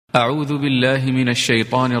أعوذ بالله من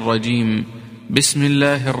الشيطان الرجيم. بسم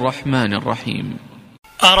الله الرحمن الرحيم.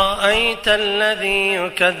 أرأيت الذي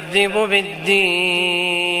يكذب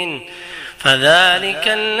بالدين فذلك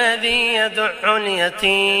الذي يدع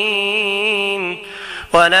اليتيم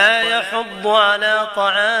ولا يحض على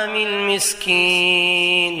طعام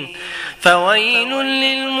المسكين فويل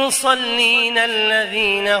للمصلين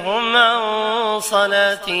الذين هم عن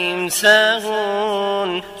صلاتهم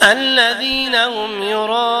ساهون الذين هم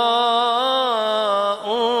يراءون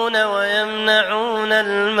ويمنعون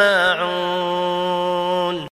الماعون